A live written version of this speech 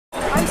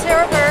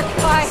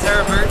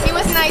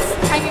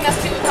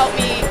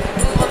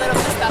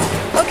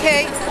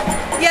Okay.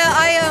 Yeah,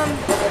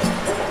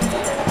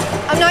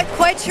 I'm not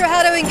quite sure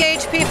how to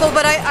engage people,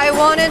 but I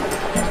wanted...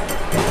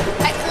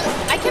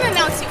 I can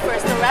announce you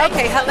first, alright?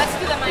 Okay. So let's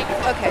do the mic.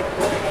 Okay.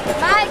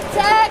 Mic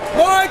check!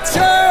 Mic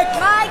check!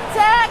 Mic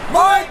check!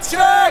 Mic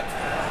check!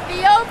 The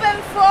open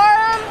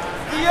forum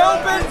The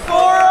open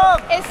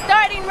forum is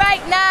starting right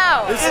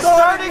now. is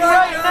starting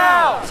right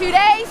now.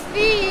 Today's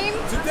theme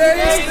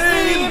Today's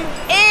theme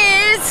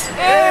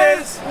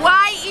is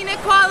why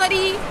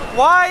inequality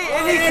why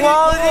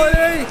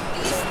inequality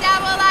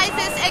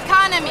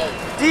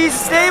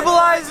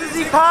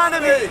destabilizes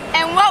economy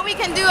and what we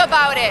can do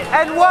about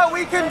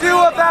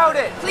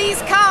it.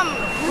 Please come.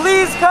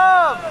 Please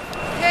come.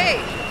 Hey.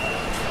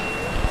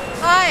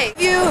 Hi.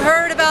 You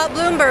heard about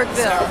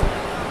Bloombergville?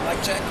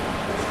 Mic check.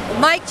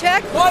 Mic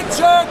check? Mic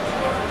check.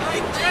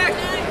 Mic check.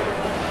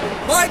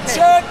 Mic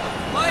check.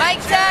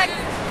 Mic check.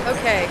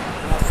 Okay.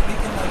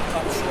 Speaking like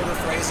shorter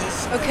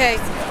phrases. Okay.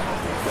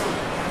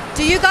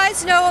 Do you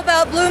guys know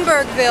about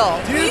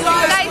Bloombergville? Do You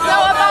guys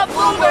know about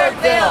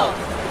Bloombergville?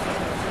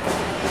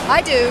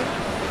 I do.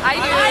 I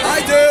do.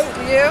 I do.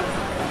 Do you?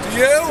 Do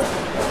you?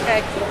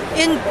 Okay.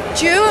 In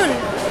June,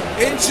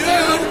 In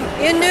June,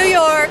 in New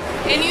York,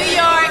 In New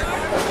York,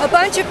 a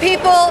bunch of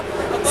people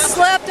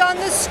slept on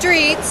the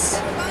streets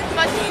a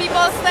bunch of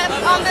people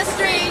slept on the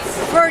streets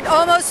for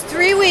almost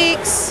 3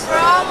 weeks for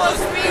almost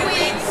 3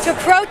 weeks to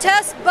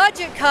protest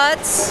budget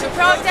cuts to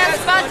protest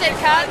budget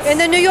cuts in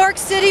the New York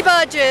City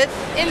budget,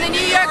 in the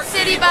New York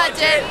City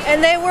budget,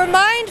 and they were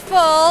mindful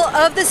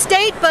of the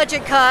state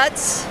budget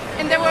cuts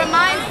and they were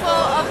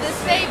mindful of the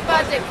state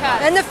budget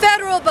cuts and the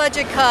federal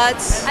budget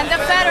cuts and the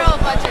federal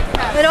budget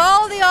cuts. and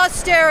all the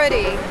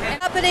austerity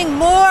happening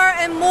more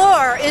and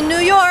more in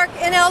New York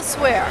and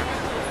elsewhere.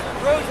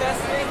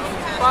 protesting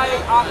by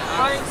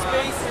occupying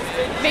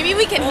spaces. Maybe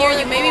we can hear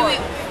you. Maybe we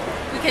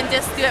can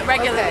just do it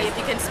regularly Okay. if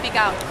you can speak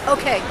out.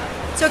 Okay,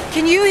 so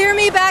can you hear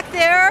me back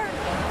there?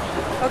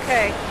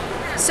 Okay,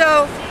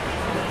 so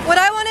what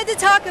I wanted to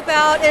talk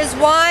about is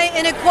why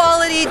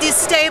inequality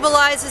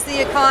destabilizes the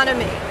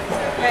economy.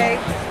 Okay,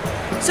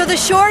 so the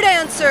short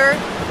answer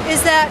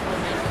is that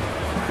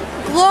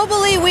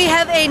globally we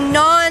have a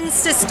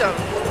non-system.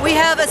 We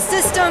have a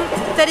system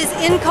that is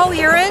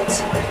incoherent,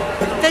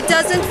 that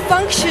doesn't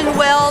function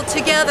well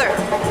together.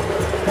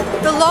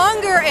 The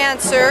longer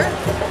answer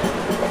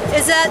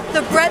is that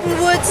the Bretton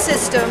Woods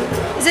system,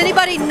 does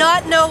anybody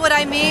not know what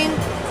I mean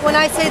when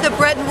I say the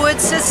Bretton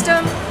Woods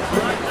system?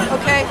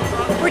 Okay,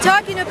 we're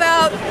talking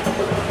about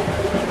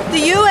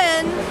the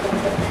UN,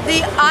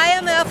 the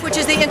IMF, which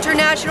is the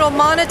International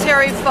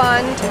Monetary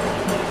Fund,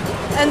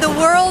 and the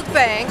World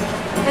Bank,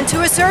 and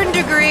to a certain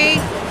degree,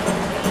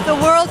 the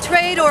World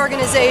Trade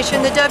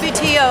Organization, the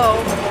WTO.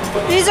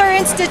 These are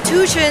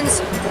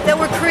institutions that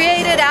were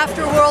created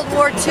after World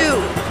War II,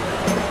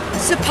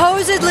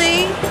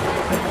 supposedly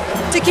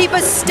to keep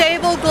a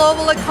stable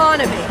global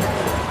economy,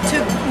 to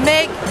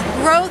make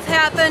growth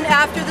happen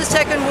after the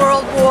Second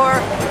World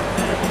War,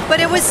 but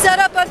it was set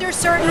up under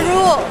certain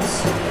rules.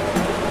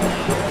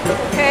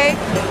 Okay,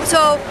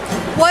 so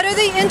what are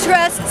the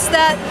interests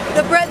that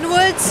the Bretton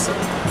Woods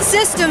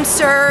system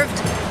served?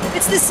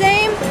 It's the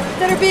same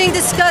that are being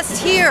discussed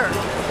here.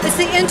 It's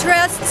the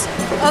interests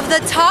of the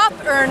top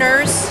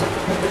earners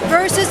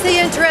versus the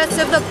interests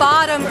of the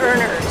bottom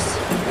earners,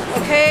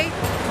 okay?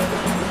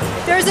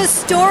 There's a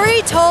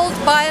story told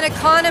by an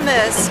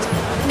economist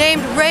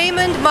named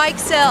Raymond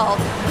Meixell,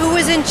 who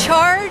was in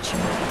charge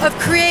of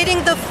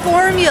creating the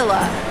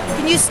formula.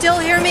 Can you still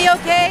hear me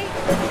okay?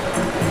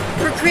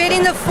 For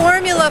creating the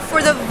formula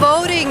for the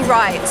voting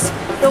rights,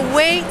 the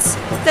weights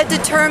that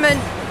determine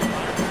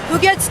who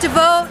gets to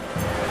vote,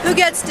 who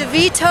gets to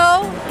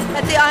veto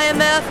at the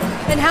IMF,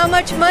 and how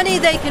much money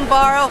they can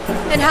borrow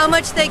and how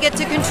much they get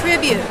to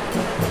contribute.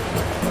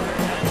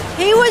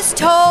 He was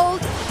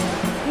told,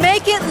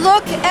 make it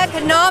look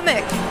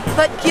economic,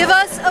 but give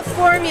us a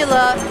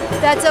formula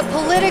that's a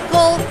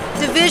political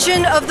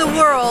division of the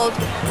world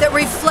that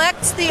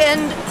reflects the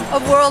end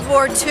of World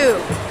War II.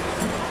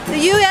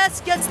 The US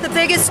gets the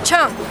biggest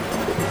chunk.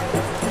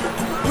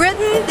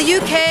 Britain,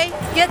 the UK,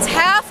 gets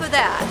half of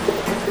that.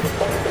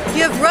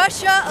 Give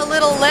Russia a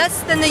little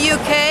less than the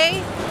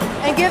UK,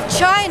 and give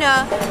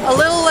China a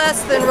little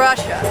less than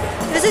Russia.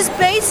 This is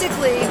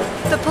basically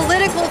the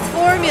political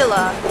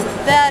formula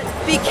that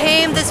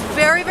became this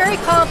very, very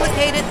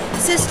complicated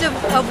system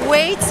of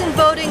weights and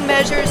voting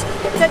measures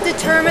that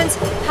determines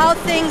how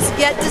things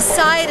get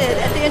decided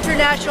at the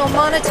International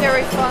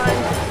Monetary Fund,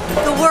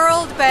 the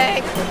World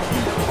Bank,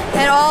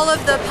 and all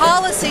of the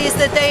policies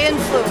that they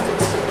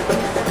influence.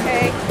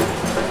 Okay?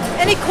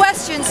 Any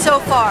questions so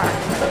far?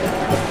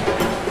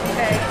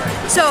 Okay.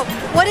 So,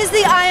 what is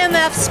the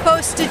IMF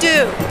supposed to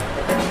do?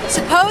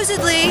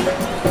 Supposedly,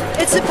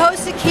 it's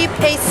supposed to keep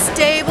a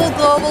stable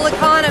global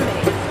economy.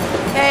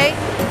 Okay?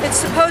 It's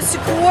supposed to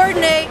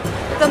coordinate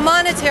the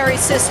monetary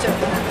system,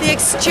 the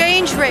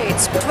exchange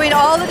rates between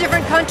all the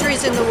different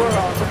countries in the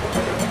world.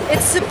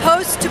 It's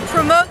supposed to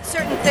promote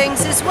certain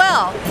things as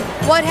well.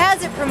 What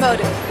has it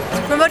promoted?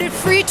 It's promoted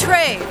free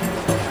trade.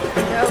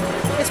 You know,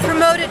 it's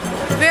promoted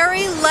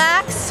very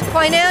lax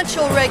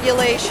financial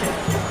regulation,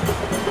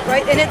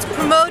 right? And it's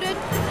promoted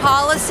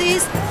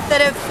policies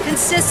that have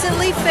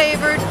consistently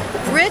favored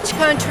rich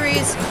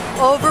countries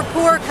over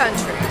poor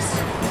countries.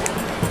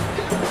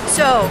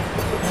 So,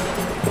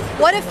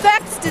 what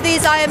effects do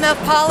these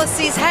IMF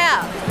policies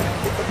have?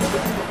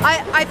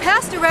 I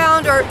passed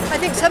around, or I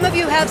think some of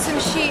you have some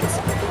sheets.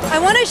 I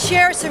want to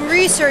share some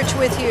research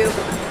with you.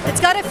 It's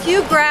got a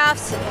few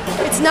graphs.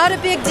 It's not a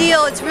big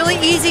deal. It's really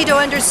easy to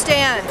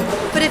understand.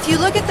 But if you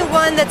look at the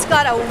one that's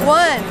got a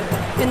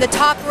 1 in the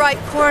top right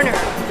corner,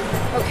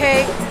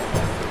 okay,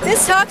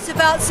 this talks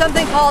about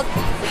something called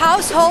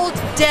household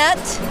debt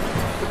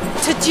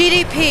to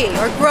GDP,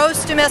 or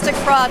gross domestic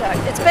product.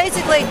 It's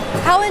basically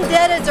how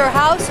indebted are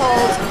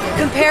households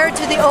compared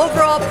to the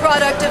overall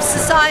product of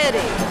society,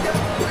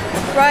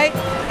 right?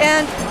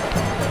 And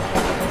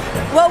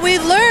what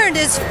we've learned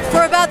is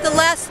for about the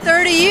last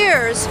 30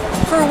 years,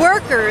 for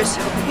workers,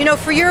 you know,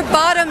 for your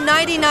bottom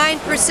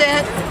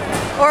 99%,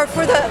 or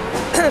for the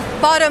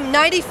bottom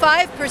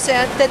 95%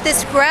 that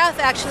this graph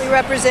actually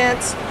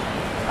represents,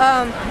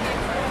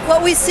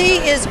 what we see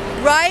is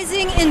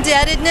rising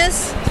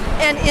indebtedness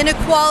and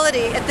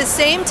inequality at the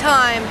same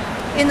time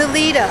in the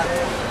lead up.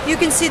 You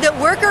can see that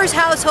workers'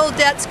 household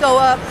debts go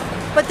up,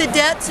 but the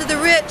debts of the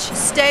rich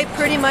stay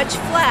pretty much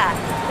flat.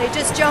 They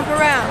just jump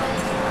around,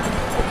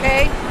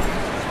 okay?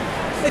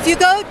 If you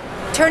go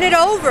turn it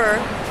over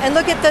and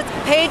look at the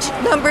page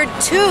number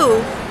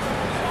 2,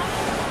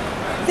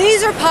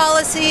 these are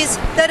policies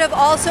that have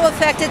also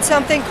affected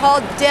something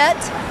called debt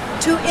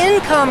to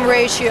income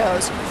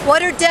ratios.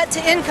 What are debt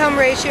to income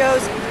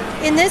ratios?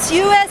 In this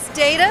US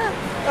data,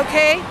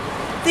 okay,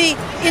 the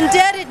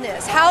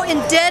indebtedness, how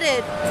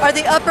indebted are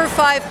the upper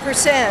 5%?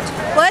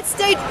 Well, that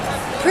stayed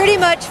pretty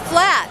much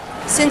flat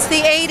since the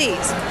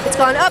 80s. It's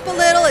gone up a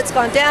little, it's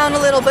gone down a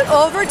little, but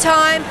over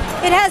time,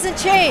 it hasn't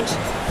changed.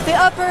 The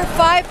upper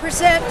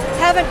 5%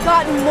 haven't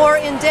gotten more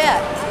in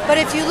debt. But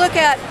if you look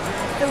at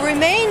the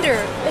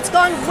remainder, it's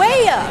gone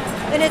way up,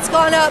 and it's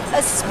gone up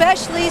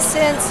especially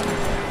since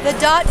the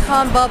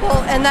dot-com bubble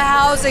and the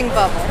housing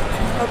bubble,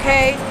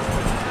 okay?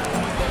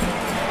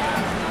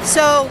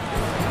 So,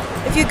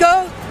 if you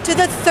go to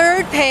the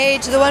third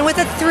page, the one with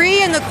a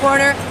 3 in the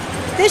corner,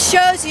 this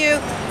shows you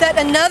that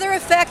another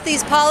effect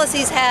these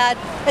policies had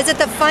is that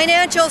the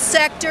financial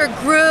sector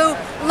grew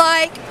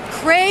like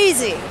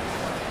crazy,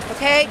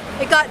 okay?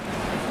 It got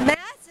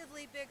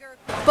massively bigger,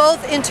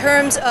 both in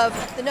terms of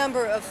the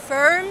number of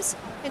firms,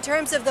 in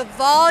terms of the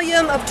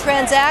volume of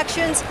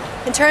transactions,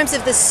 in terms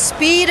of the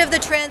speed of the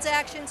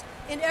transactions,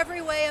 in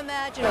every way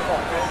imaginable,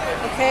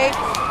 okay?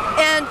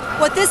 And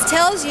what this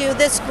tells you,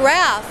 this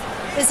graph,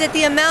 is that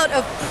the amount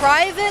of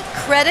private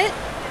credit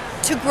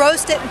to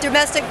gross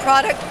domestic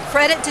product,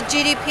 credit to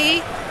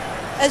GDP,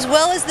 as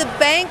well as the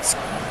bank's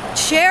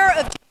share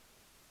of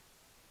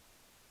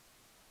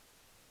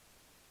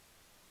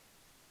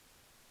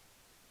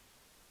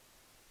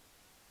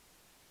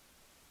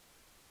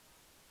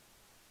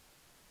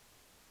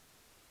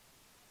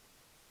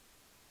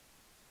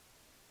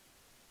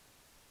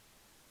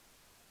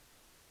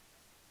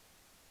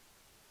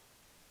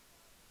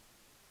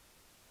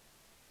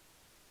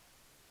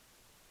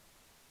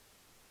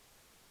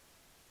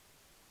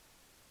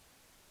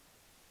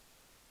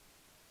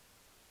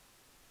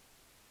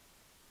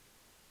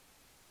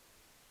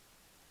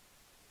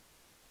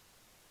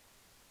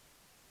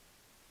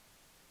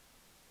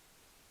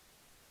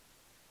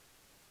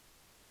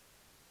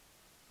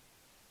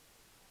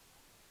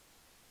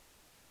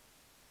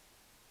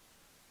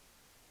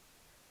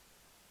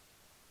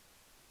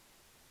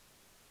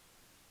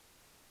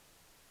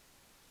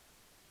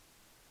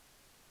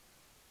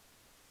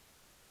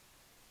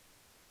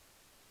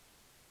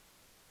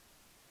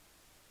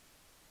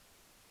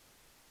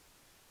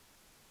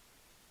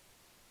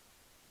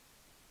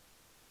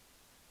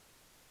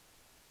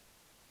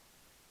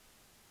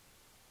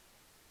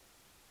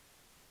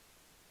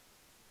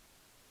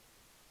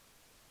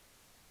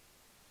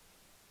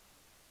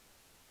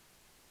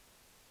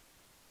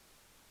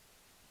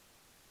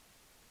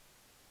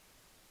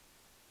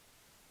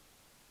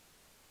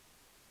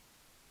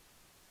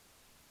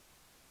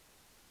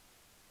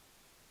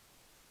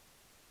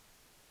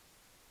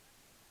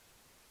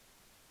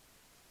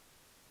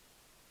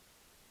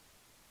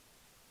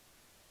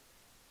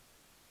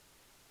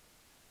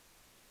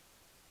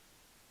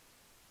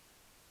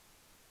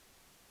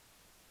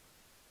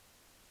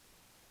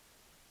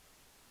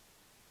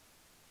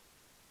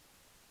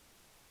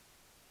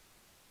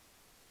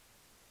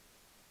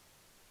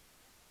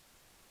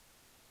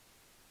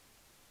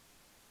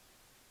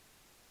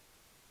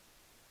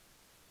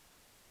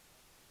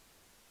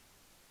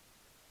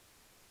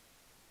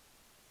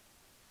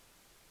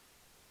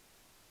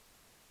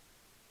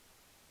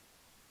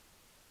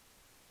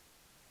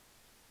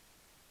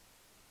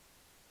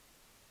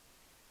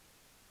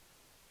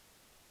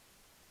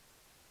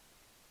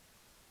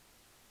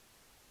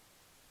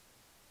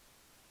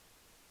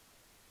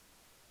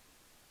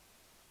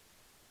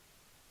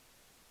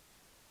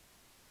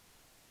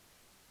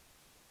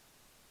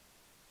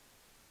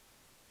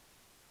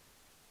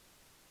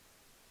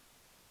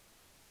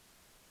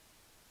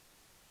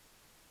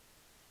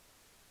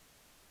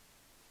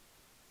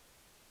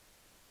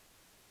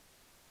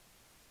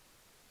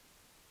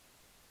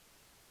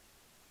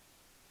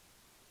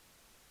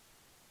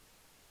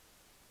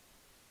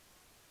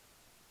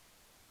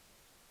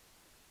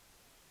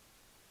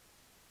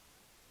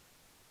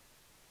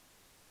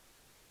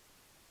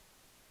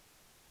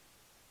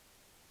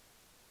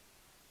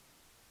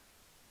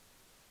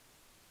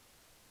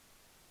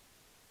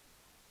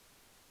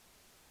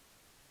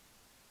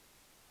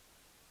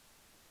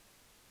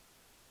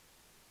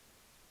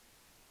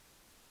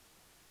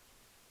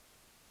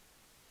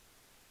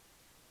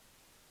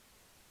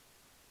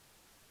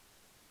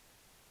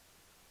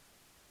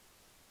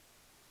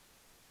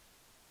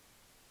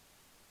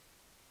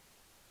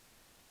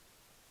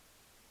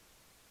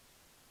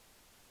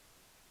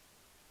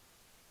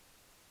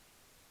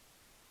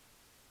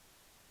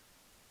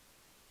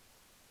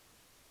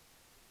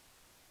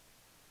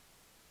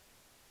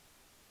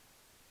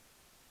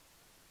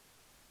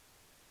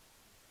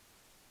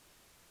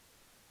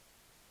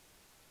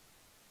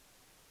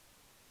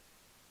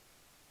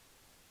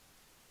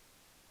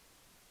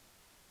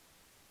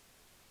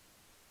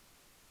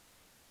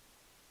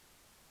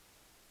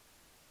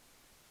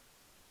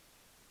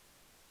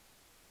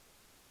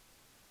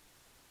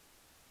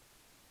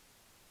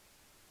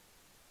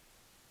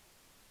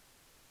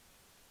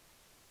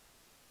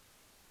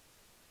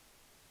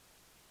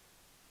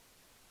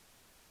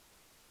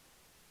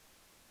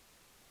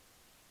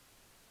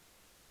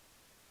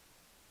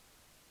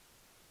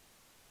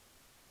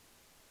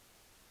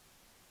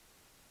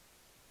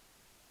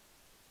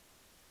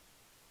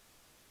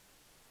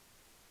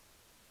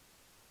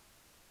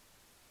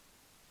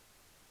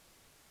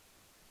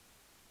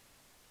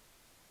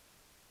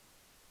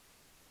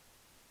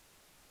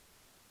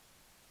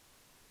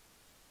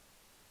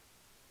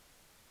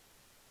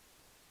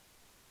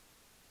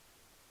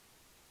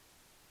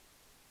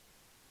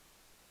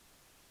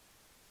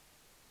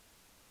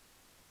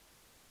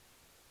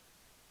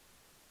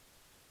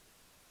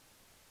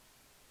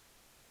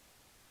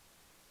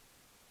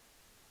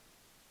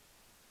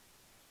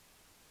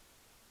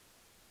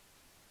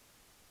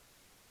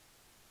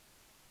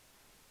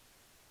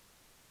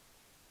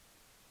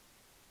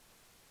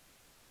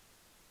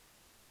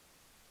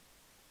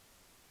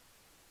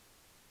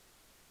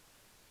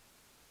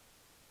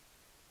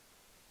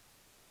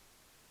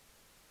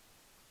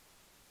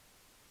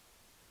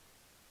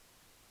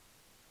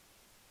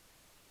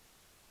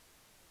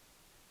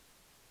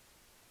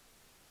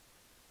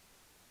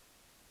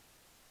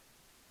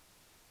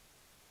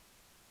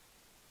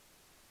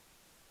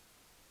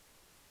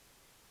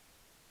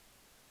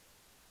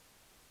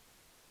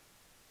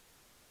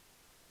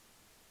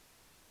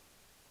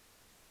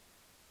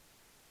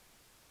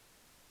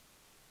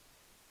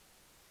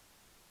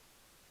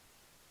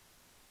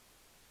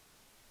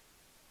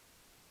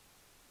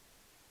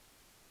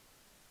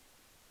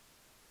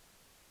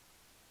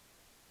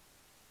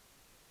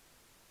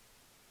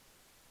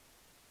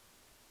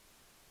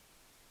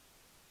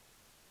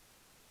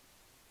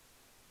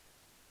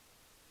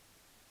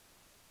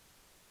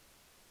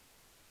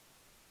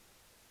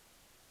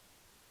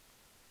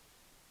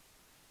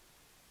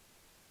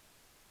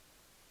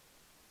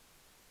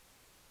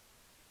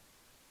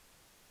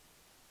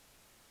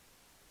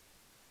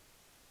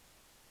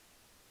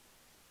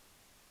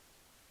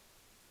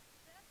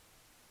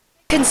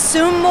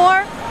consume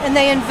more and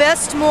they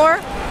invest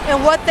more,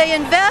 and what they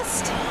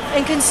invest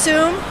and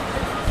consume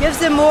gives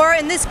them more,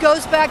 and this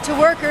goes back to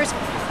workers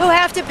who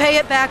have to pay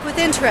it back with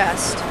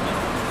interest.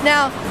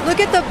 Now, look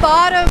at the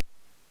bottom.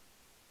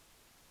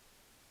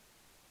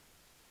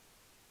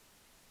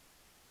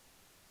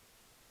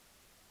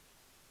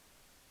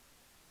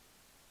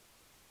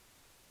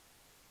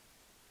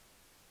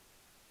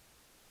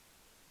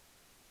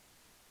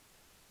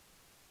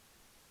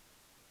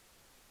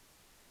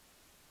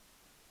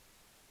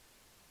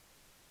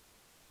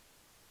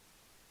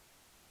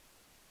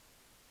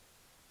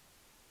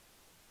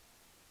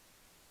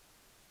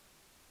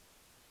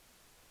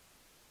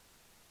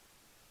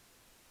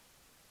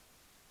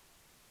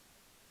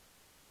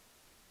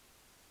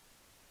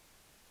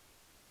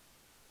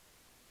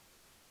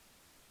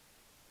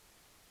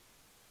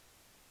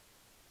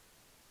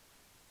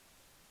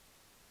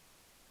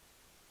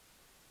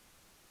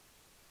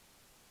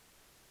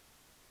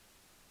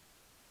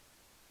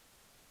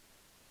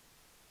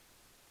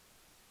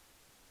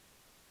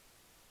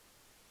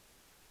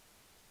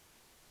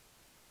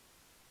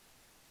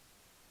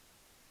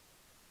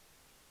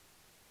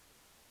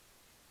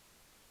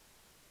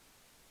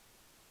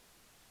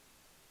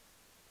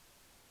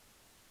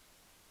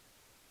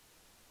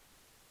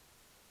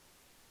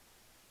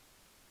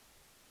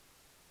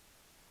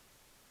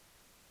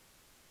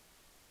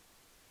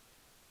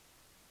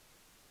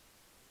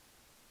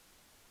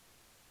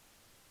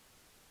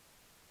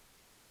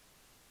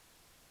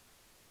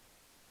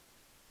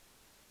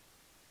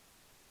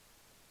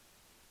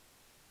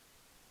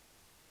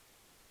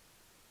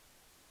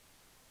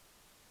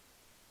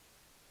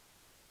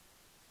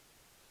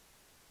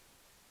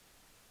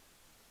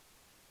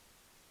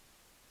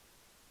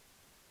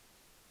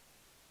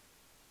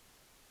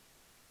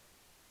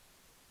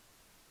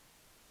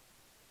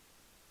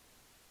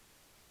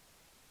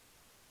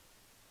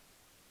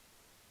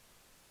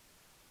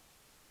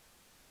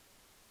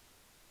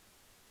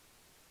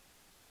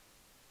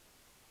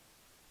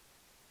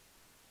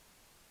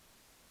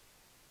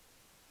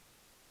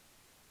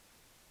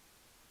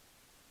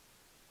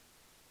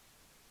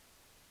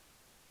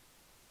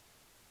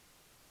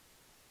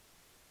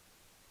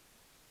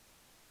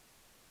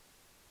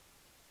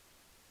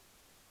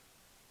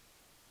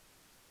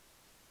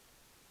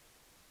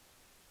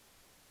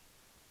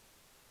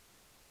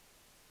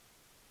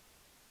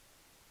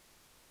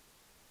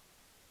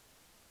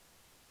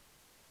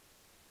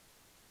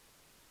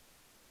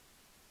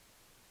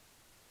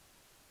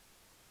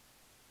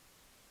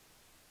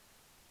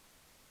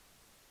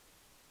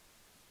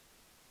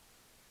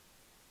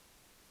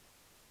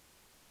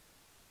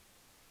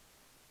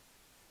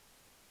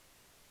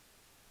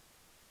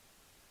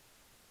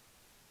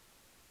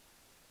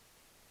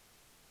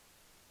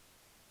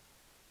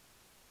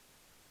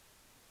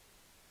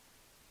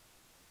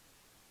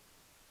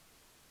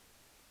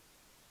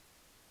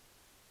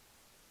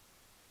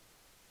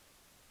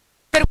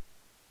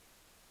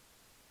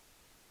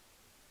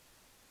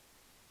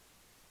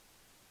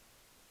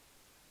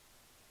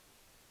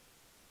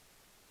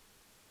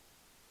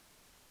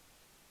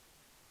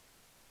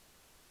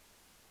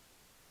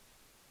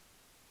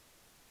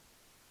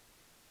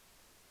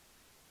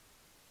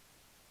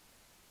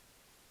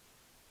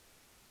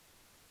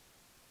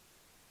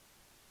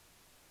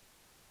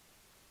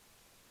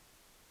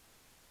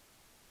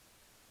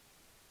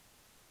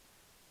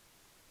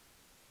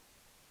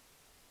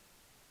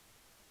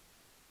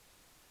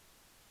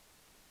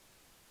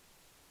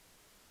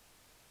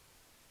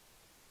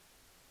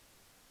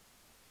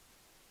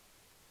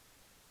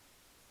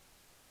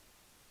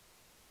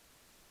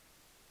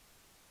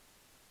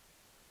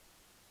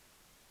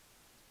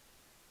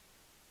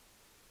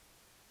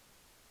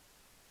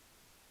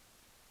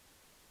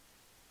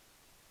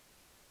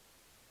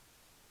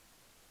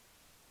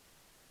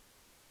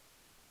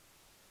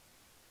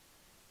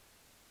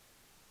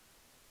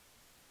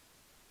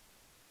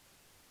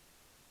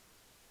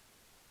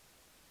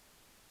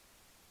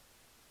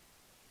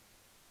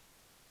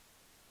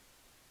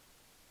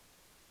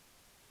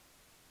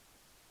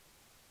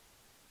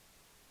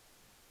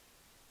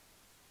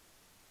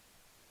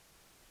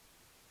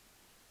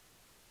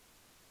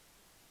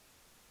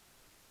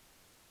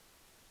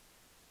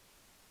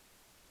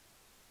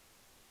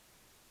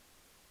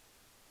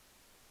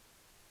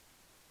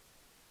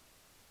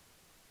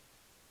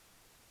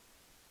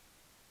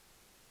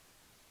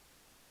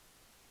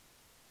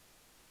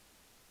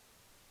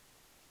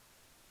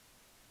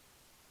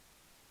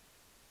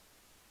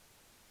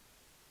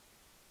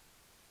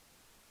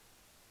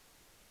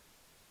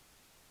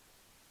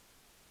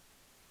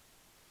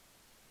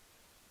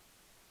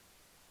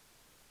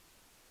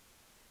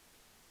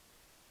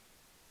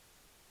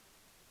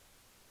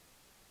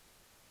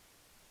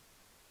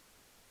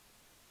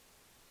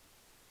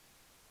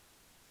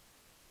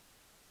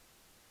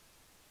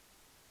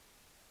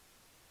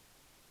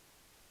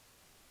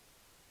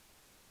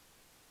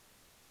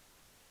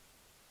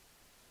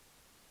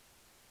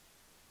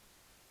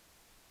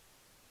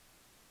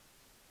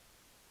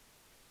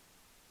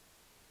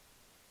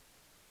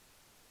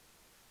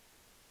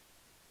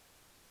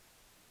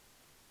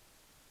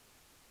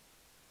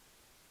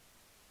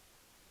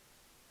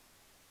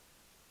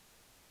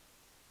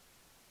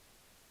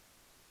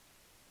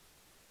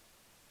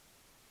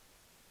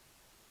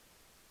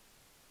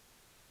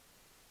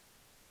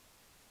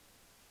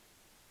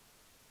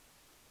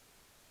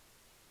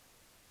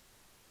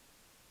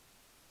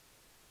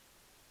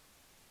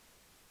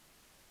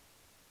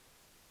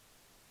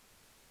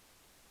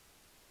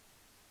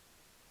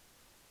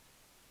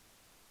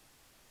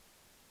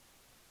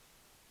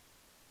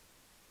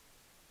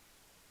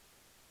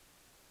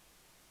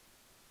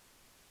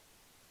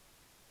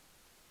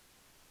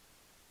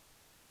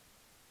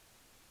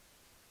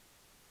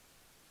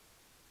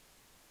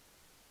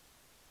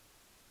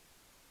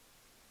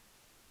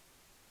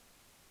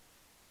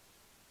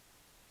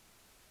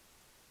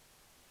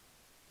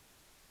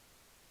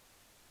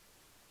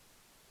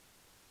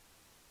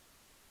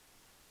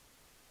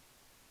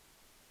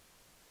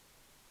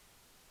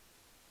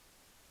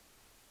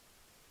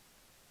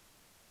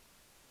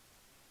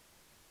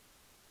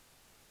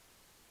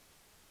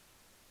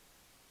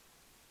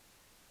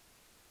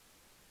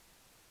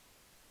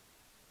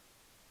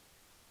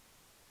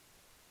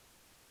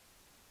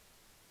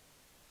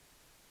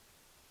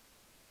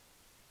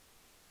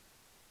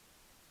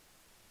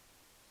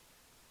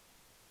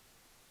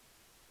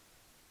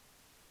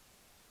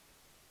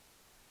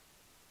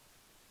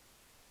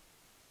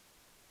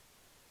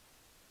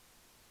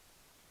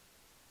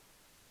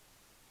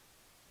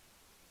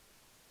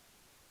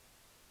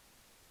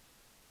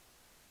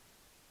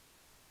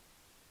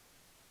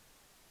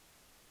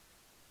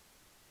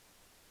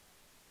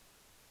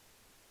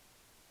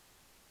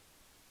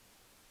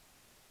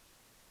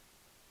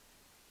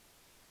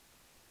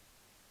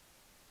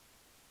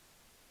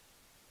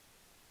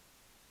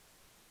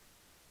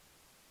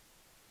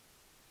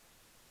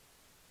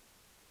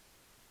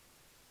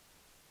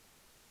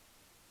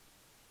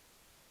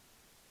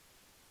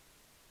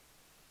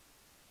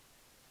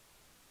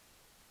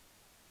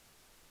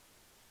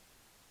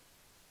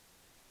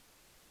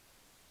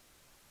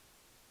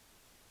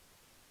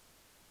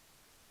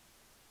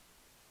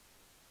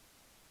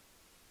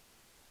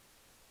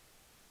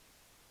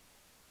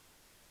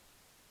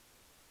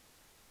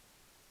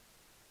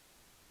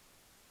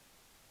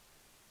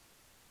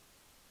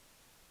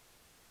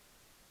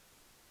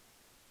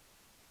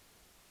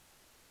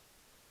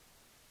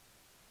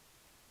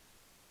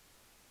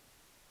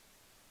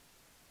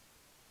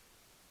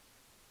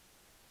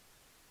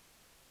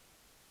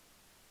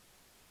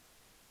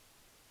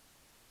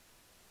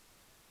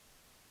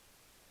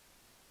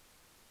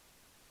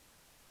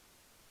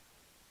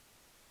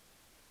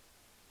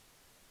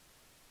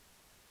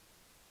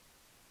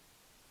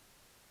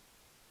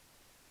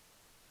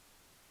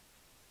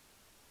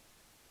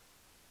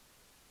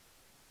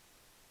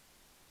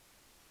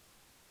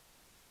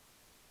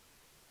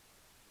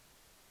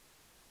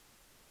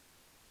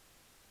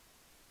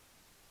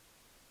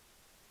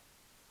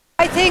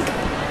 I think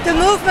the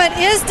movement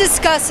is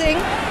discussing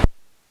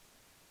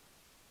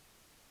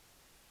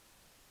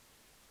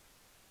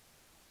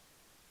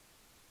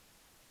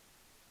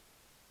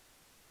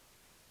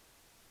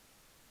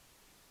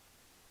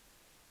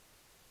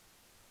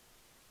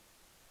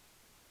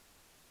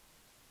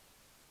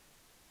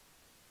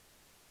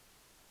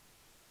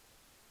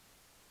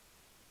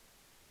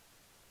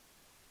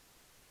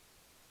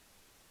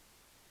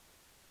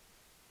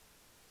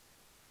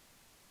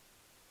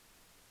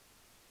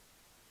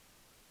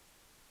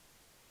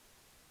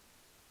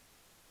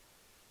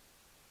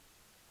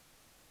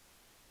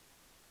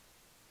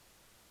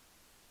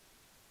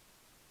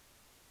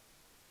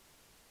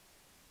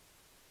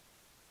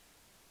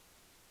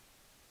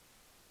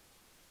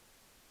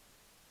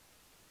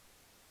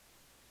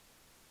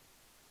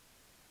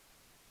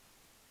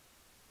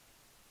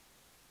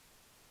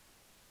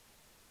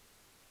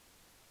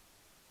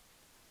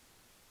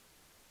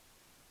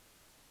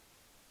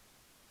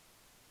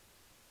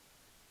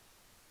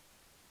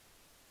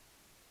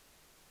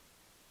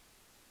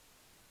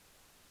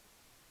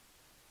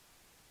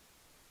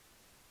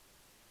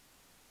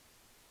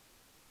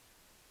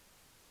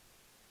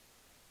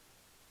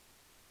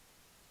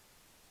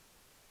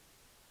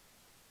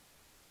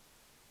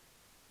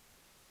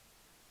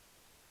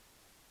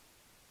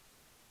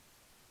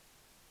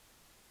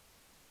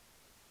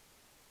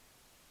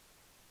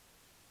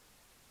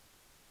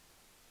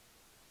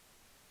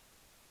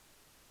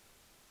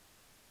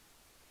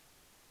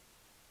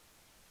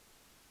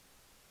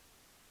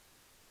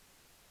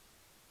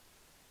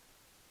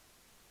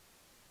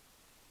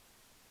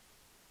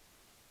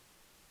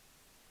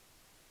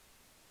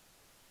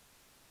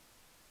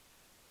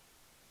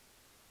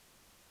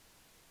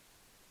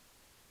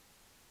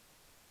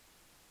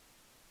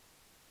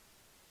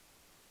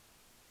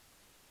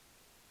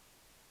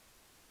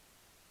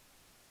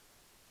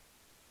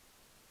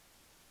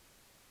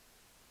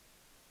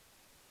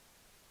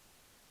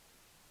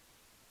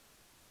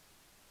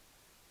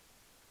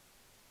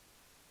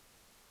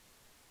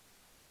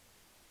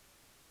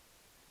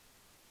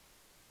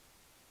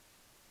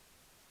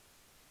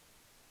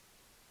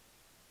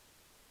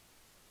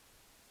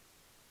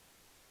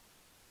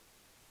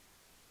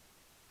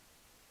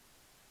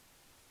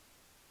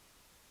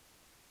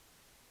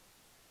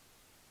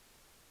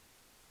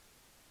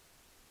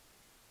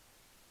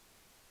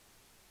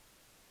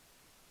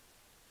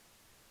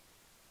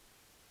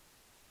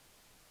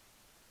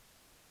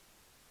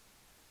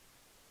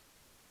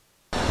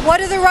what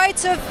are the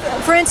rights of,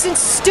 for instance,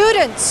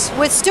 students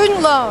with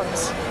student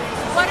loans?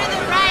 What are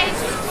the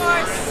rights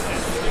for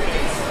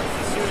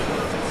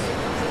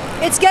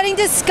It's getting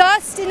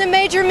discussed in the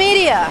major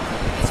media.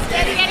 It's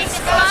getting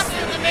discussed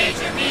in the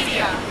major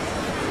media?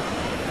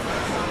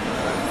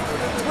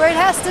 It's where it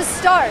has to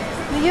start.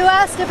 You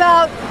asked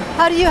about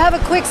how do you have a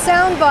quick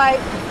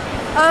soundbite.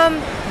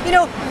 You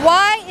know,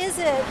 why is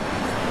it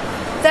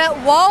that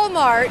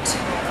Walmart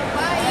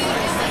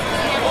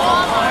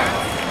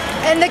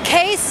and the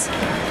case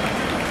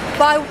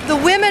by the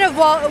women of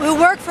who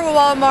work for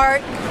Walmart.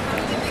 In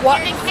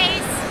the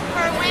case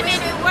for women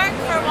who work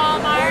for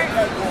Walmart.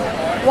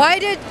 Why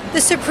did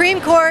the Supreme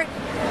Court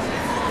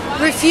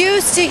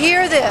refuse to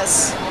hear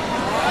this?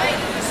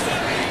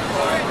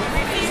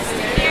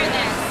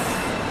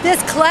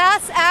 This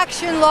class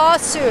action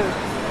lawsuit.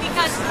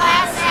 Because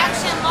class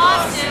action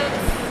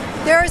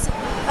lawsuits. There's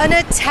an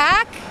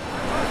attack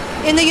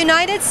in the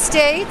United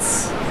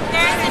States.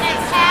 There's an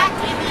attack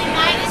in the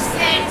United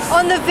States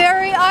on the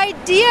very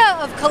idea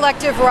of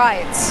collective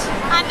rights.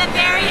 On the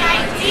very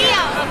idea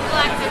of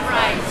collective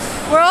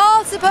rights. We're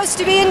all supposed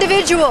to be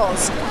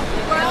individuals.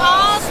 We're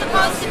all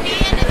supposed to be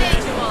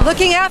individuals.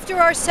 Looking after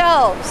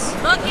ourselves.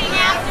 Looking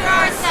after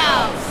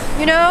ourselves.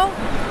 You know?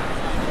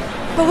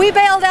 But we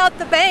bailed out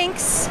the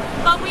banks.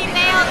 But we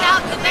bailed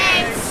out the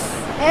banks.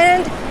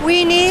 And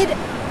we need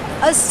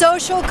a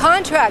social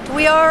contract.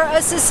 We are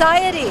a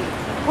society.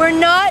 We're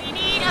not... We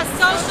need a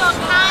social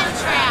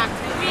contract.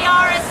 We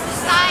are a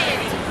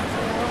society.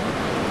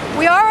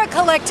 We are a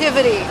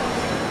collectivity.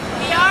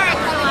 We are a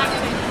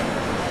collectivity.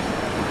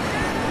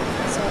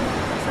 Sort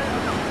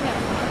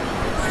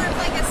of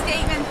like a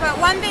statement, but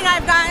one thing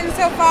I've gotten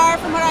so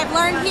far from what I've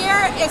learned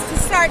here is to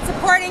start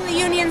supporting the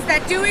unions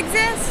that do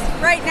exist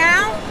right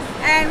now.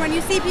 And when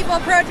you see people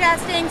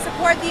protesting,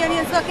 support the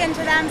unions, look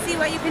into them, see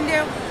what you can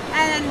do,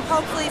 and then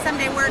hopefully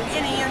someday work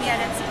in a union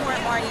and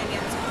support more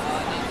unions.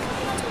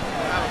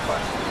 I have a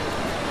question.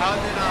 How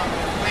did the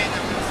Clinton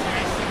administration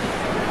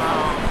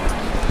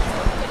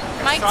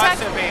Mic check.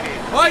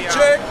 Mic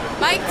check.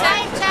 Mic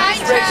check.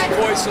 Raise your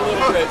voice a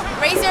little bit.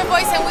 Raise your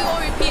voice and we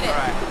will repeat it.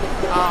 Right.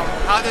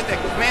 How did the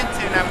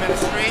Clinton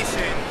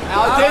administration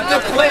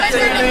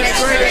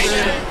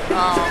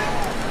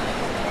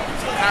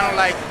kind of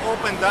like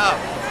opened up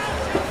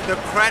the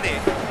credit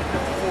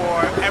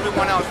for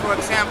everyone else? For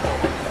example,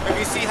 if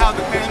you see how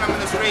the Clinton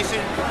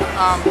administration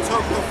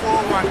took the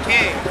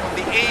 401k from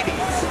the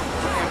 80s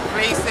and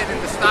place it in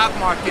the stock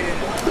market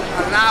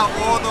and allow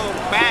all the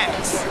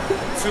banks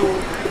to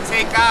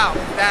take out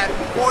that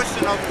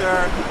portion of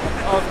their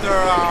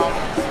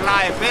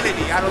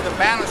liability out of the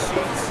balance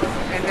sheets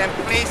and then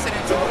place it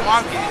into the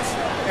markets,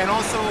 and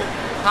also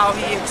how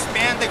he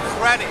expanded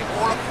credit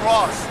all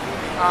across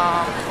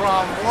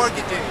from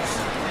mortgages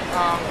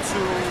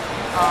to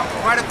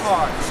credit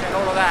cards and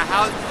all of that.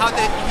 How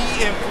did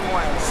he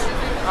influence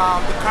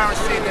the current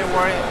state that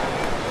we're in?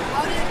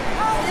 How did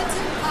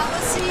Clinton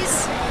policies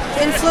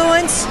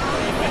influence?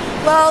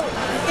 Well,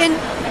 in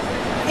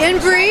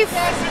brief,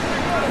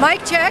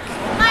 mic check.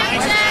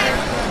 Mic check.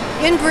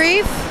 In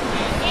brief,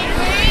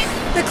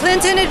 the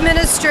Clinton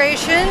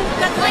administration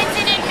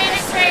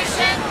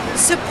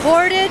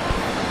supported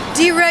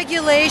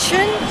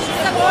deregulation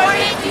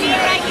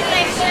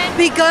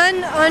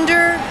begun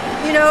under,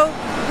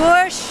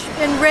 Bush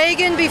and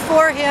Reagan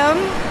before him.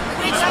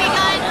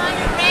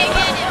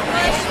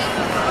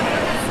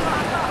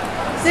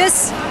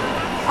 This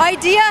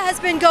idea has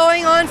been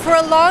going on for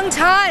a long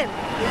time.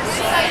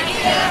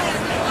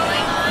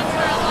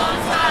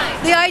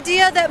 The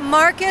idea that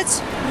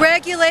markets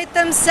regulate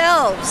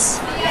themselves.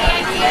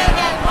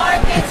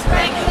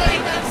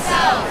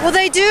 Well,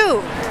 they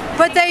do,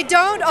 but they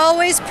don't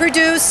always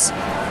produce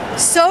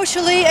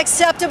socially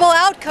acceptable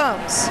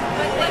outcomes.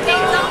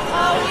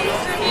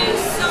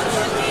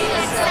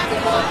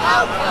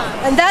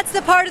 And that's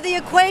the part of the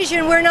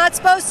equation we're not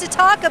supposed to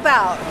talk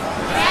about.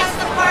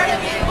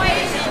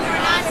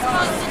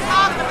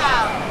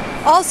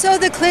 Also,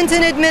 the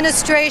Clinton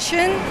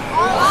administration,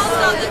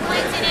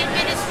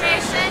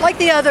 like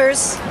the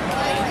others,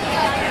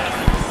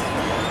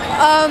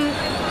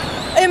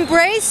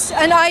 embrace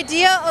an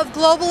idea of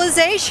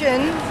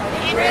globalization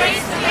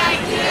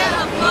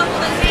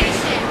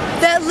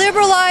that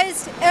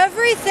liberalized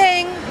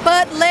everything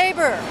but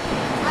labor.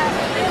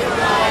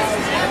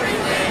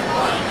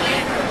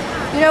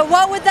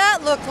 What would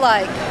that look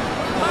like?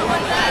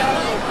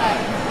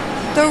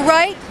 The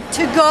right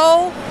to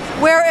go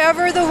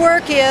wherever the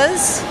work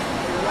is.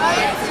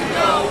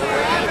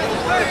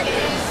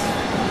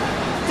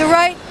 The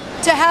right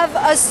to have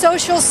a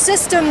social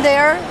system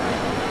there.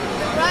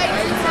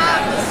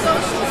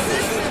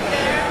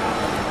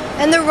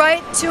 And the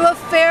right to a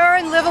fair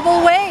and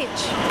livable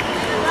wage.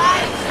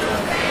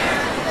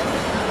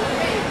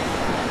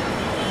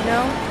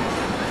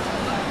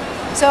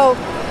 So,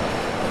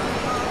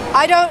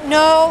 I don't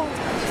know.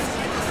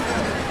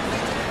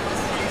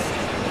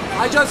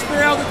 I just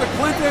feel that the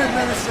Clinton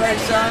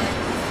administration,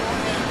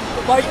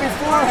 like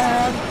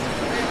beforehand,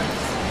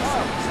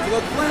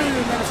 the Clinton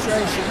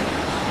administration,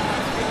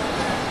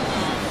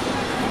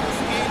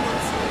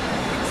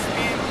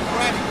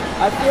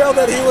 I feel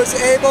that he was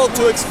able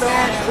to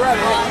expand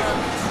credit.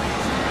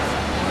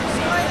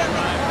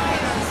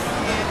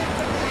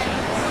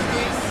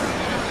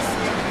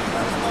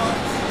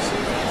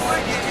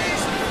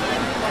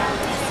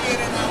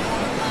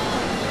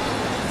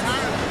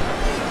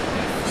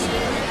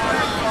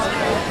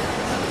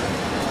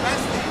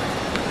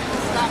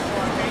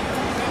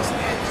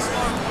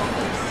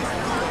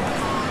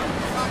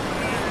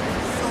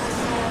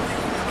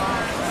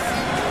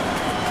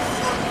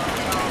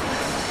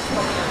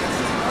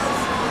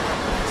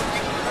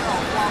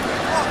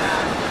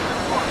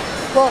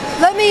 Well,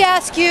 let me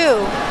ask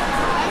you.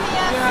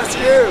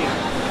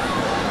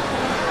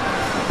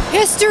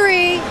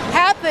 History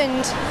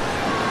happened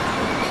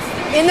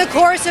in the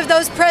course of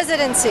those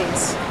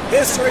presidencies.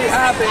 History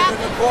happened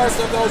in the course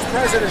of those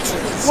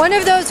presidencies. One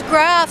of those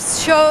graphs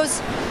shows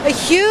a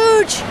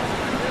huge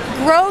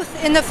growth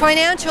in the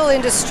financial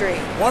industry.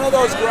 One of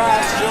those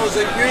graphs shows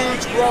a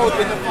huge growth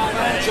in the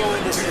financial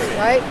industry.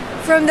 Right?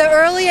 From the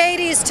early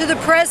 80s to the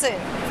present.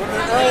 From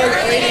the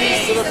early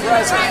 80s to the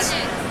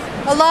present.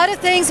 A lot of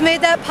things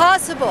made that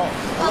possible.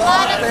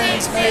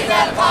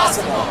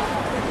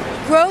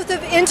 Growth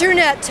of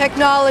internet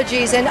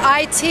technologies and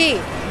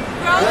IT.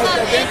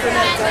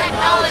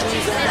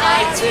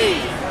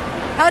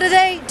 How do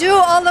they do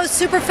all those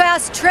super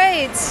fast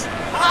trades?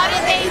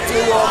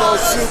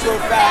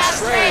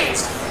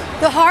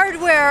 The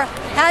hardware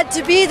had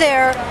to be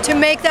there to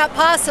make that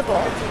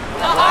possible.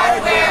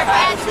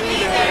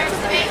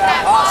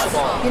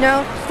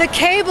 The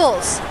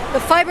cables, the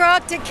fiber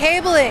optic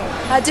cabling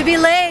had to be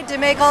laid to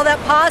make all that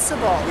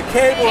possible. The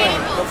cabling,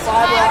 the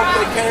fiber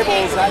optic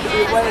cables had to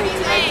be laid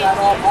to make that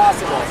all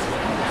possible.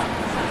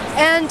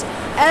 And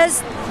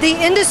as the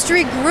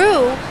industry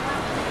grew,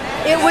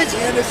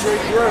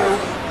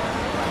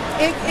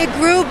 it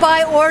grew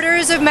by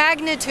orders of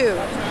magnitude.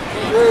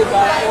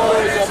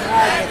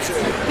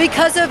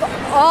 Because of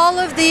all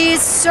of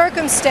these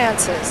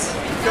circumstances.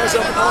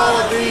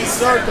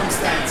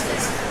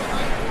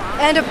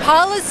 And a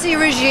policy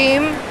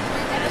regime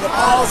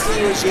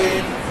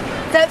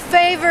that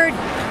favored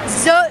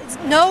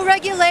no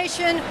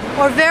regulation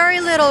or very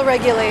little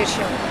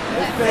regulation.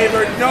 It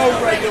favored no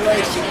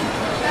regulation,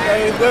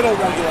 very little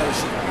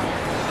regulation.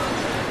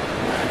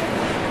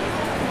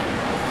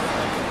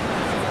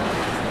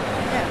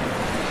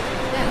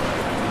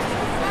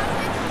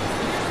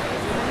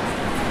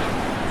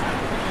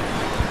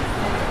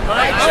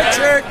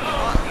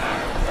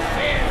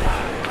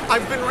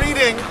 I've been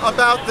reading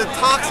about the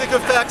toxic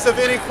effects of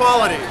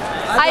inequality.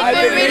 I've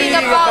been reading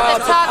about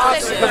the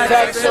toxic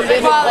effects of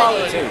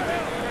inequality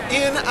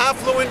In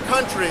affluent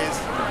countries.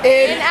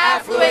 in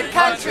affluent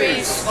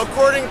countries.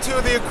 According to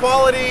the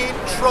Equality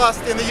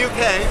Trust in the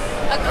UK,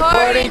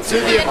 According to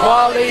the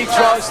Equality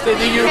Trust in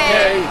the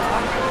UK,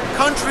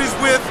 countries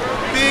with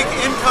big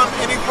income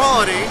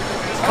inequality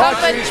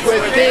countries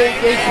with big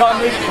income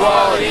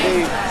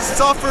inequality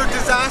suffer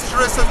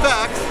disastrous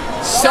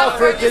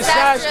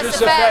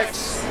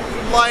effects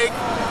like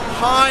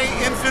high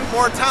infant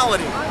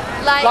mortality.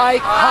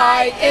 like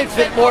high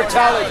infant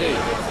mortality.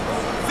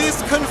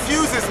 This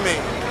confuses me.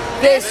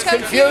 This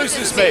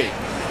confuses me.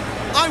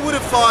 I would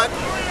have thought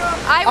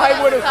I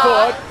would have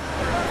thought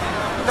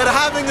that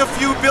having a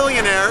few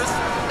billionaires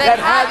that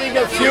having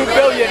a few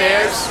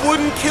billionaires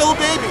wouldn't kill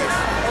babies.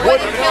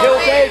 wouldn't kill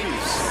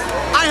babies.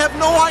 I have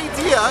no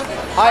idea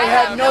I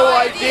have no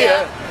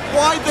idea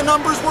why the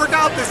numbers work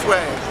out this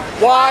way.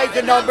 why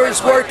the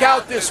numbers work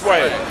out this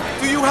way.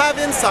 Do you have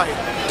insight?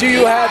 Do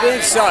you have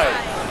insight?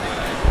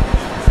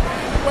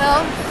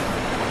 Well,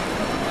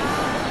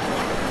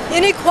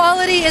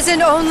 inequality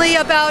isn't only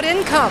about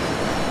income.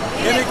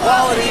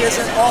 Inequality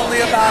isn't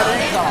only about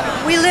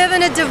income. We live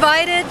in a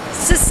divided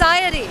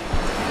society.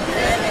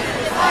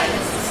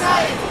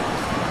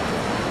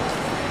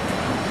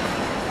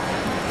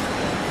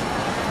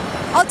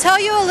 I'll tell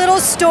you a little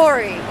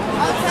story.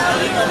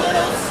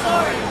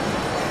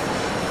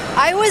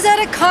 I was at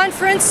a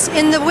conference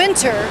in the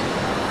winter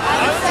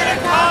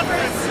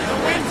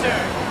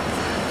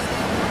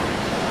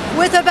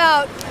with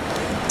about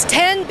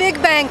 10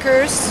 big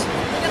bankers,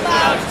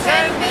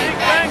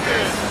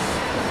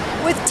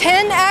 with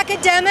 10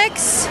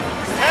 academics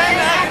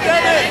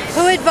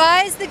who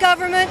advise the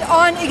government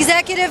on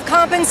executive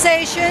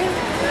compensation,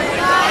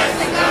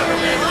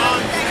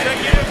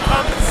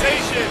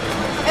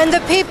 and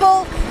the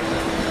people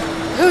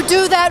who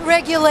do that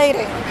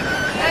regulating.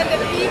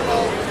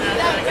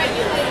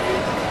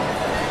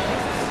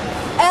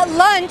 At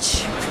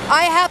lunch,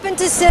 I happened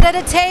to sit at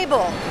a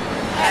table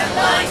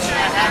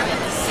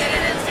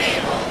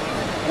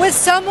with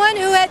someone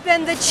who had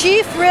been the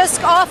chief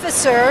risk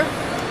officer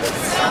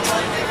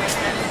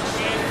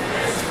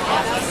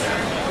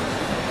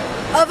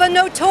of a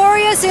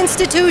notorious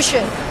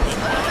institution.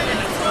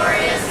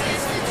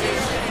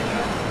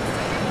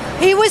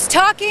 He was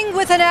talking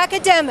with an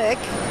academic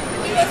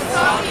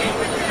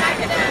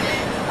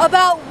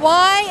about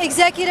why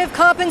executive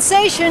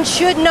compensation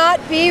should not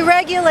be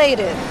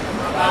regulated.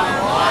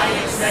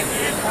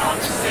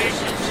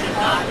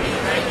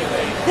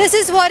 This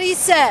is what he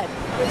said.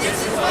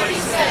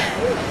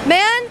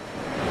 Man,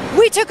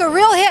 we took a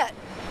real hit.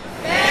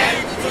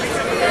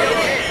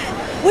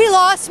 We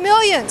lost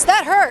millions.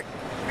 That hurt.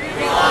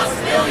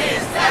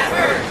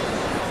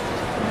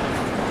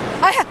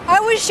 I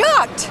was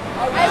shocked.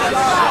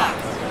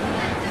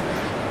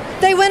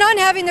 They went on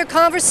having their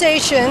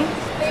conversation.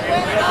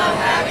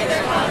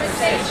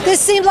 This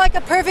seemed like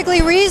a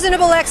perfectly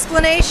reasonable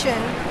explanation.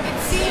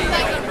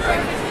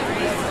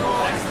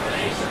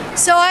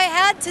 So I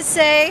had to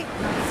say,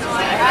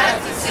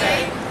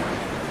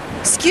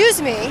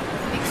 excuse me,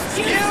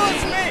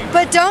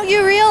 but don't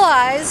you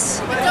realize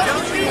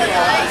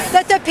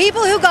that the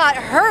people who got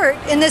hurt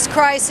in this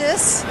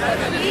crisis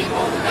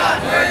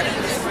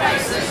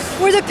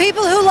were the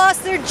people who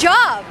lost their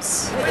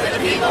jobs,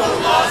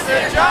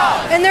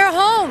 and their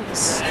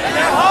homes,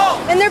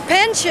 and their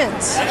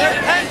pensions,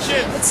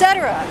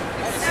 etc.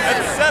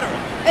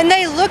 And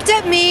they looked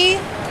at me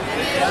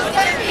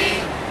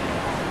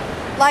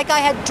like I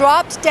had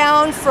dropped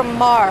down from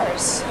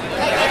Mars.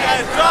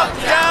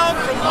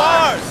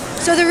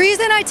 So the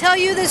reason I tell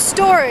you this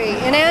story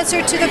in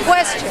answer to the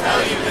question,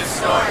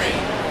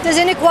 does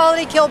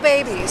inequality kill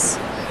babies?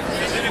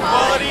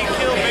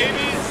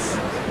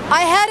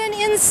 I had an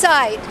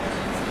insight.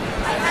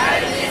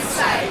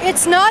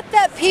 It's not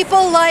that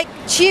people like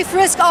Chief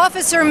Risk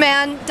Officer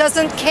Man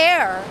doesn't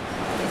care.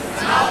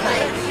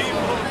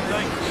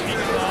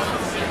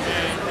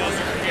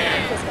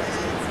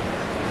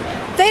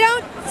 They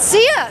don't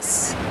see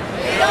us.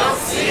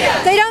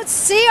 They don't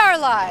see our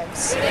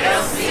lives.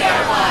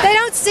 They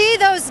don't see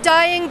those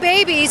dying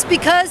babies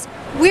because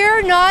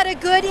we're not a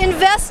good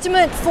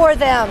investment for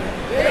them.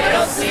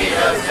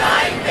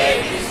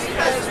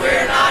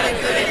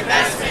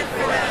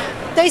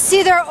 They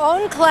see their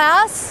own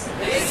class.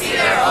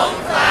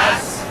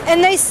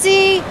 And they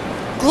see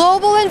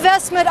global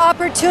investment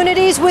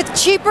opportunities with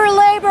cheaper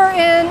labor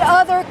in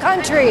other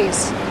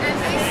countries.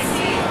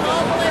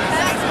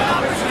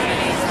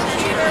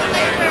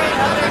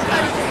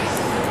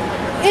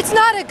 It's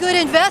not a good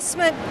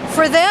investment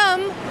for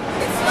them.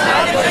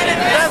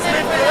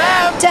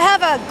 To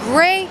have a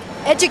great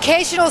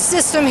educational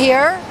system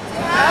here.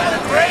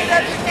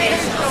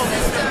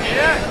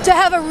 To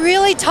have a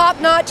really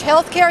top-notch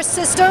healthcare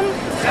system.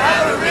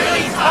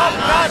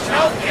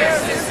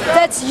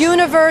 That's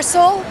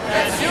universal.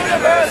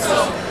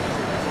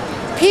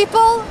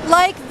 People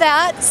like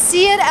that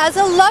see it as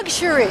a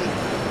luxury.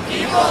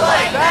 People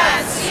like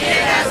that see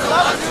it as a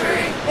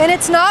luxury. And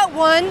it's not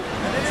one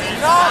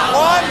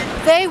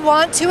they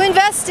want to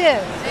invest in.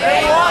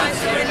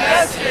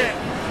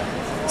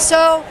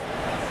 So,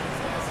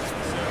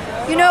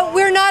 you know,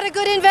 we're not a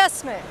good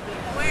investment.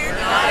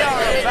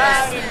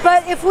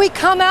 But if we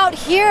come out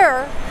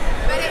here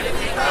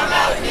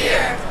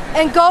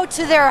and go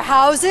to their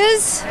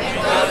houses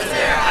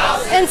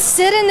and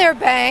sit in their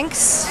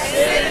banks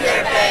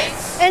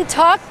and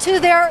talk to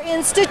their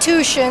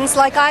institutions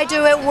like I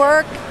do at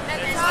work,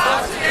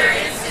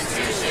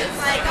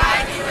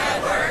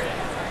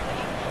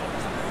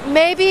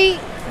 maybe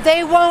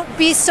they won't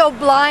be so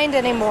blind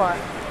anymore.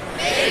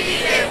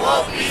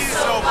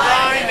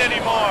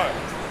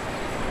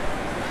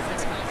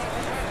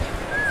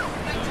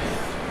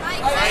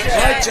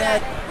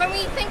 When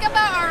we think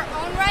about our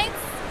own rights,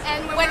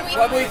 and when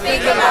we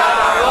think about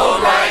our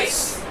own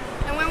rights,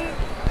 and when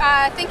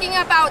thinking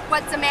about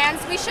what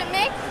demands we should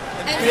make,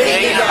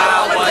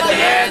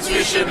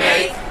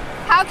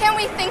 how can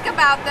we think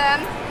about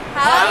them?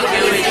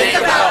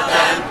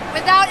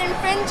 Without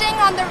infringing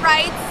on the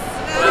rights,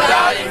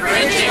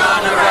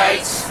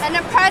 and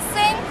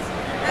oppressing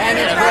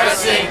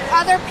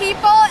other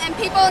people and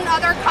people in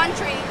other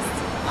countries.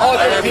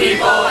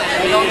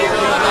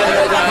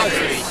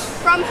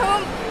 From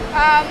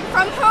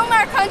whom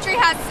our country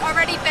has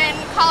already been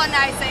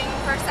colonizing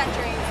for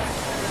centuries.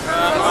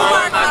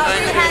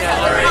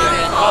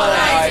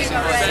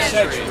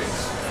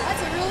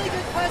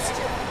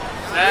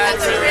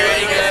 That's a really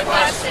good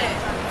question.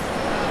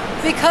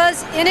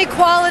 Because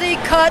inequality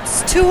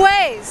cuts two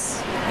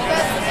ways.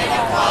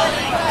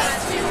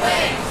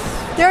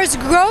 There's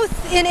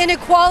growth in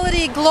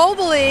inequality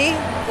globally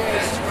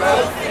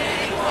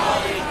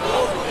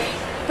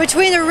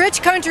between the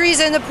rich countries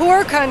and the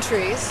poor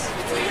countries.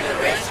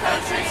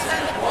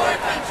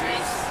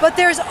 But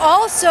there's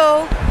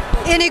also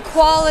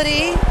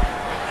inequality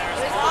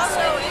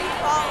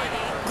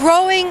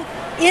growing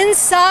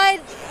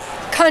inside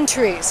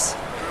countries.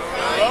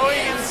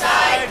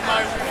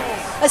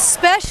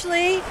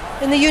 Especially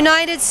in the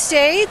United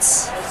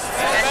States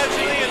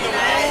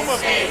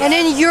and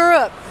in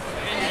Europe.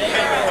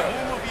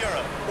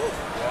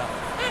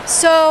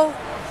 So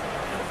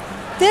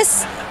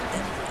this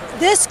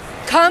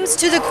comes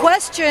to the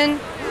question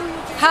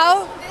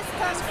how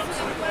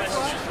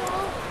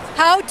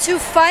to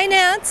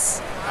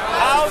finance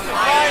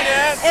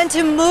and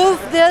to move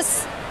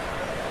this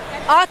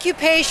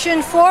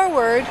occupation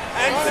forward,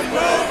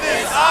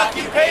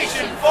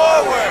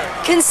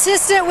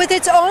 consistent with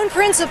its own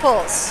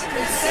principles.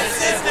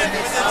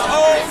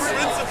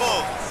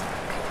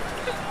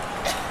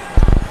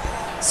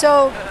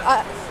 So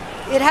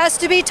it has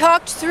to be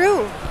talked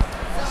through.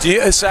 Do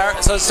you,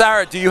 Sarah? So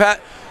Sarah, do you have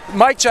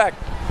mic check?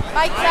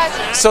 Mic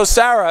check. So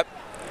Sarah,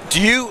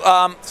 do you?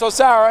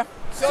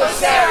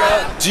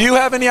 Do you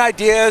have any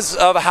ideas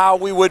of how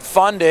we would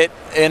fund it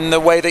in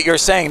the way that you're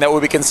saying that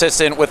would be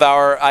consistent with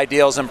our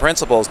ideals and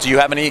principles? Do you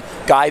have any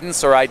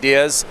guidance or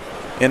ideas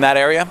in that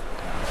area?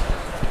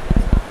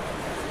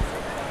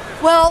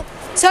 Well,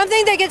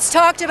 something that gets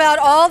talked about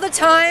all the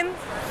time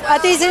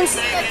at these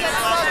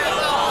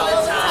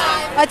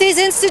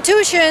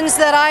institutions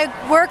that I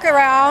work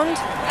around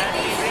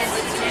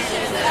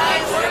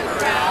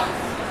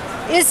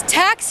is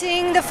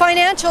taxing the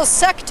financial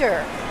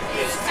sector.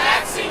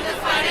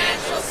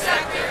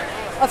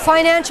 A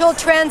financial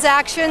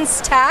transactions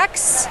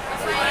tax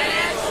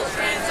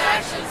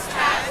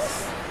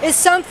is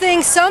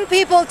something some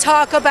people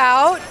talk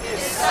about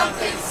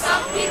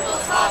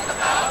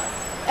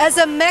as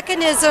a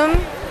mechanism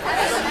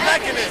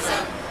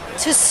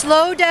to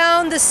slow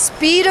down the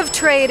speed of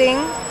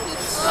trading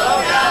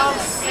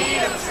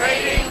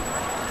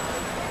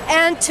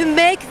and to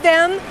make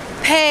them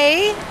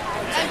pay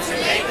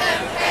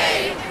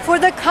for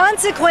the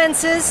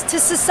consequences to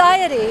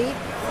society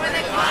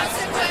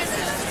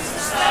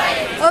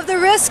of the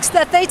risks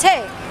that they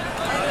take.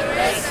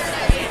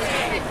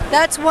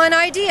 That's one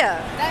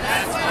idea.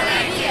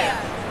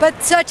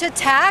 But such a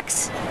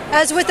tax,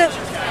 as with the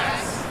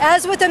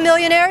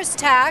millionaire's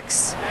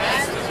tax,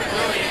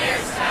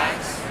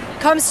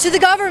 comes to the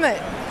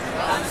government.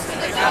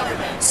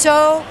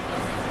 So,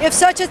 if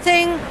such a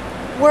thing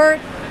were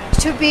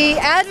to be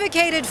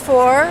advocated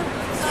for,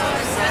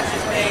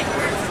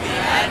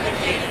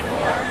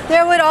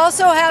 there would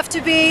also have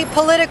to be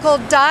political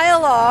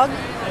dialogue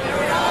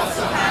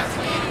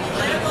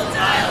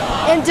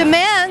and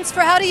demands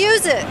for how to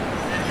use it.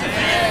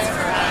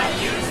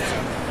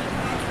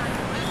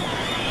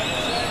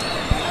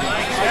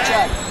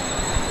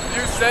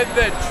 You said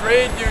that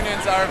trade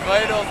unions are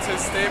vital to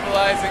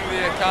stabilizing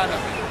the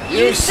economy.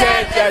 You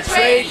said that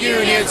trade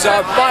unions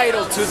are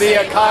vital to the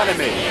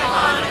economy.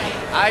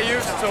 I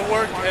used to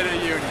work at a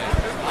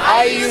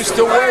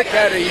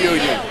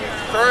union.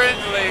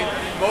 Currently,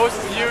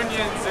 most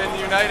unions in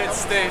the United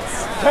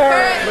States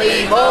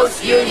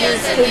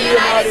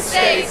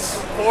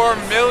pour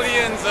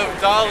millions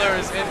of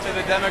dollars into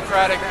the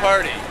Democratic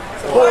Party.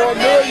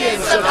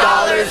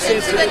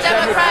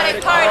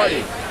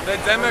 The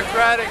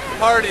Democratic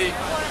Party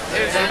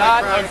is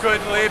not a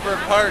good Labor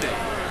Party.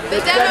 The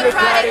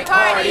Democratic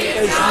Party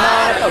is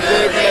not a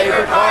good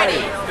Labor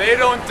Party. They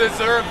don't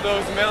deserve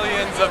those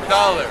millions of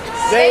dollars.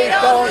 They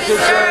don't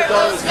deserve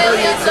those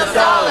millions of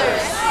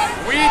dollars.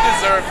 We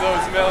deserve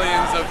those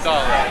millions of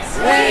dollars.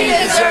 We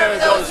deserve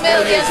those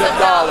millions of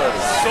dollars.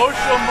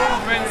 Social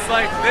movements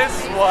like this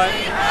one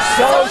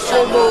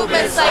Social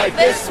movements like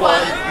this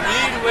one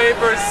need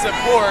Labor's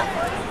support,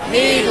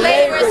 need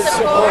Labor's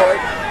support,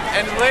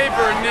 and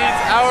Labor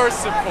needs our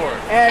support.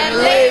 and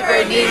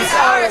Labor needs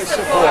our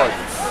support.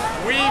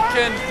 We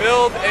can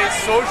build a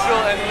social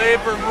and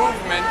labor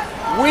movement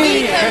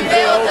We can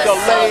build a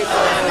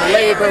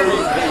labor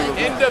movement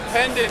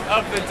independent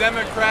of the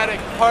Democratic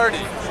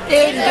Party.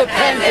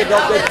 independent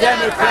of the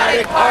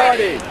Democratic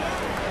Party.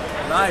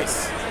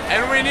 Nice.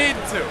 And we need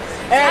to.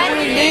 And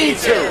we need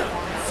to.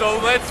 So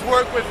let's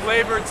work with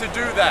Labor to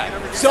do that.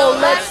 So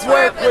let's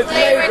work with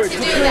Labor to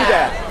do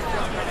that.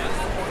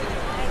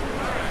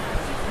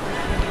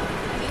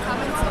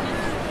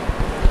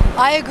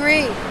 I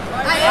agree.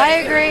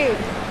 I agree.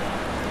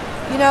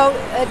 You know,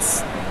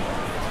 it's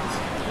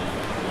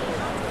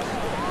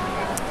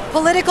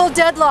political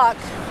deadlock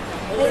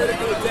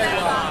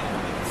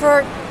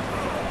for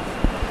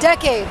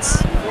decades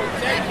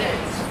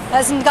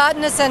hasn't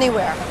gotten us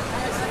anywhere.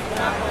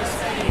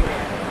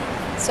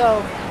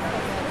 So,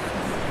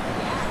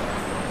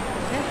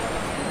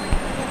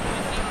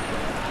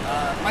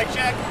 Mic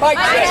check. Mike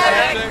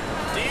check.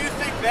 Do you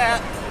think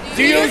that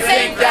Do you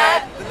think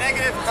that the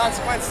negative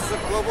consequences of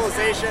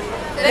globalization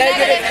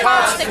negative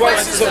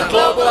consequences of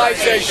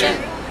globalization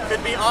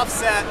could be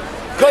offset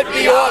could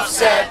be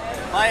offset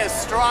by a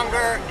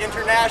stronger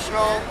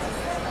international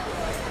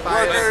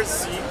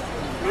workers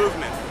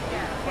movement?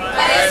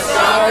 by a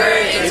stronger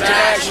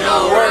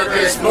international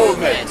workers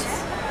movement?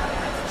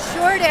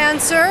 short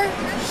answer,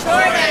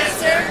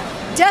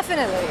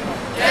 definitely.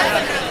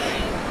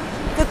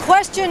 The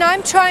question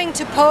I'm trying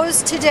to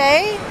pose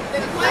today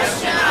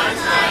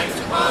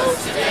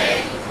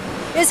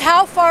is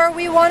how far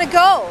we want to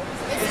go.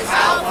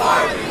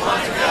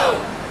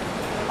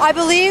 I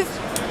believe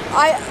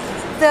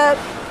the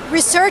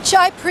research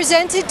I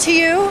presented to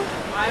you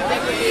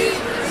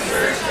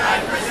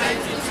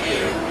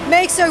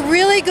makes a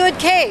really good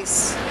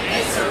case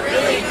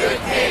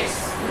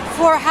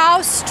for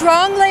how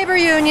strong labor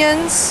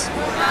unions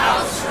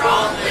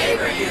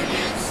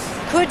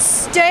could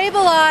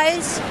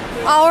stabilize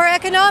our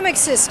economic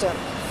system.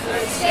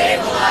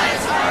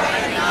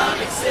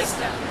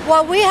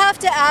 What we have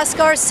to ask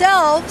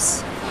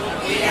ourselves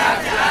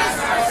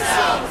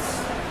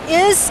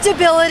is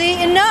stability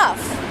enough?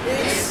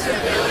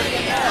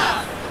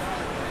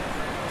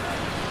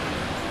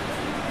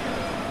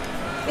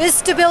 Is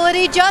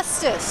stability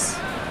justice?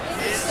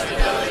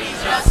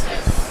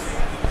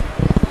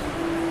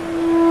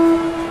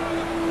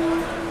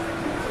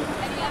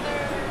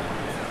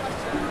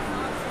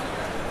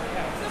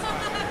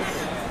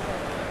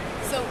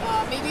 So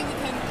maybe we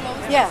can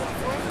close Yeah. this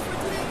forum for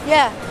today?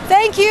 Yeah.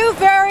 Thank you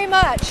very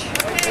much.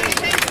 Thank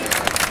you.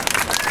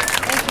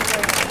 Thank you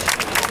very much.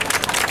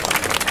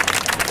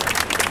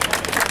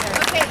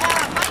 Okay,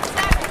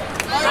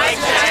 mic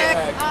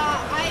check.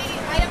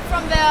 I am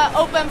from the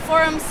Open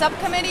Forum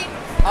subcommittee.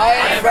 I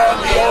am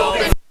from the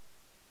Open